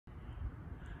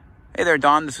Hey there,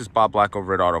 Don. This is Bob Black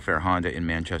over at Auto Fair Honda in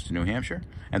Manchester, New Hampshire.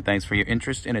 And thanks for your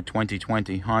interest in a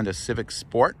 2020 Honda Civic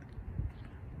Sport.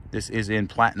 This is in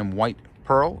platinum white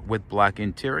pearl with black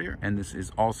interior. And this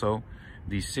is also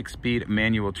the 6-speed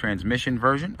manual transmission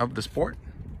version of the Sport.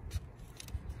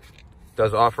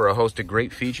 Does offer a host of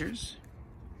great features.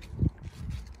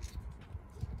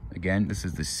 Again, this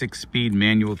is the 6-speed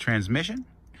manual transmission.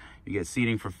 You get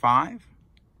seating for 5.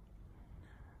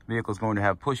 Vehicle is going to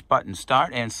have push button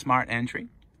start and smart entry.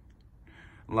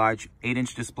 Large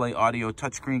 8-inch display audio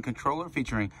touchscreen controller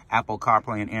featuring Apple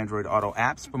CarPlay and Android Auto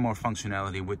apps for more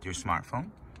functionality with your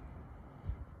smartphone.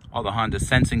 All the Honda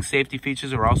sensing safety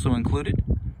features are also included.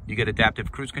 You get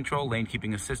adaptive cruise control, lane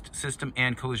keeping assist system,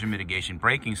 and collision mitigation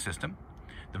braking system.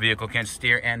 The vehicle can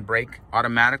steer and brake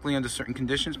automatically under certain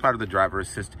conditions, part of the driver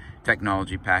assist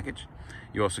technology package.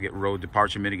 You also get road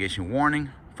departure mitigation warning,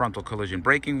 frontal collision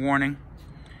braking warning,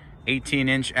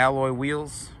 18-inch alloy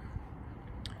wheels.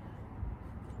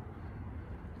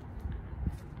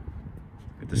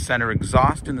 Get the center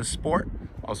exhaust in the Sport.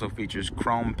 Also features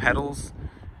chrome pedals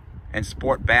and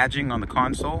Sport badging on the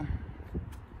console.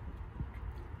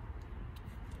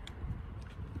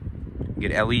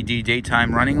 Get LED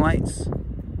daytime running lights.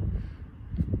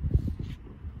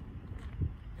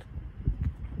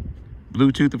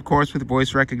 Bluetooth, of course, with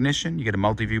voice recognition. You get a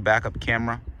multi-view backup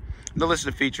camera. The list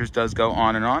of features does go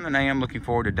on, and I am looking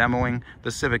forward to demoing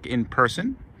the Civic in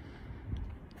person.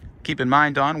 Keep in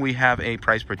mind, Don, we have a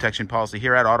price protection policy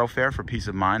here at Auto Fair for peace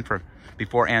of mind for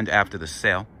before and after the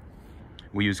sale.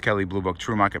 We use Kelley Blue Book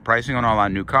True Market pricing on all our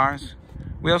new cars.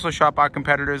 We also shop our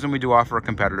competitors, and we do offer a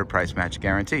competitor price match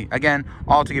guarantee. Again,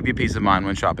 all to give you peace of mind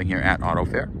when shopping here at Auto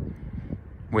Fair.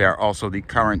 We are also the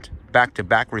current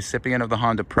back-to-back recipient of the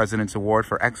Honda President's Award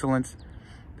for Excellence.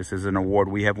 This is an award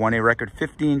we have won a record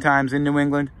 15 times in New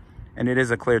England, and it is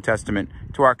a clear testament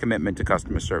to our commitment to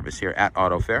customer service here at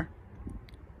Auto Fair.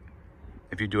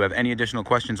 If you do have any additional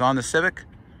questions on the Civic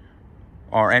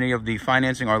or any of the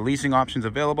financing or leasing options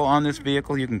available on this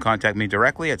vehicle, you can contact me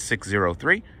directly at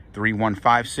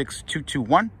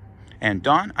 603-315-6221. And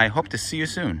Don, I hope to see you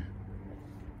soon.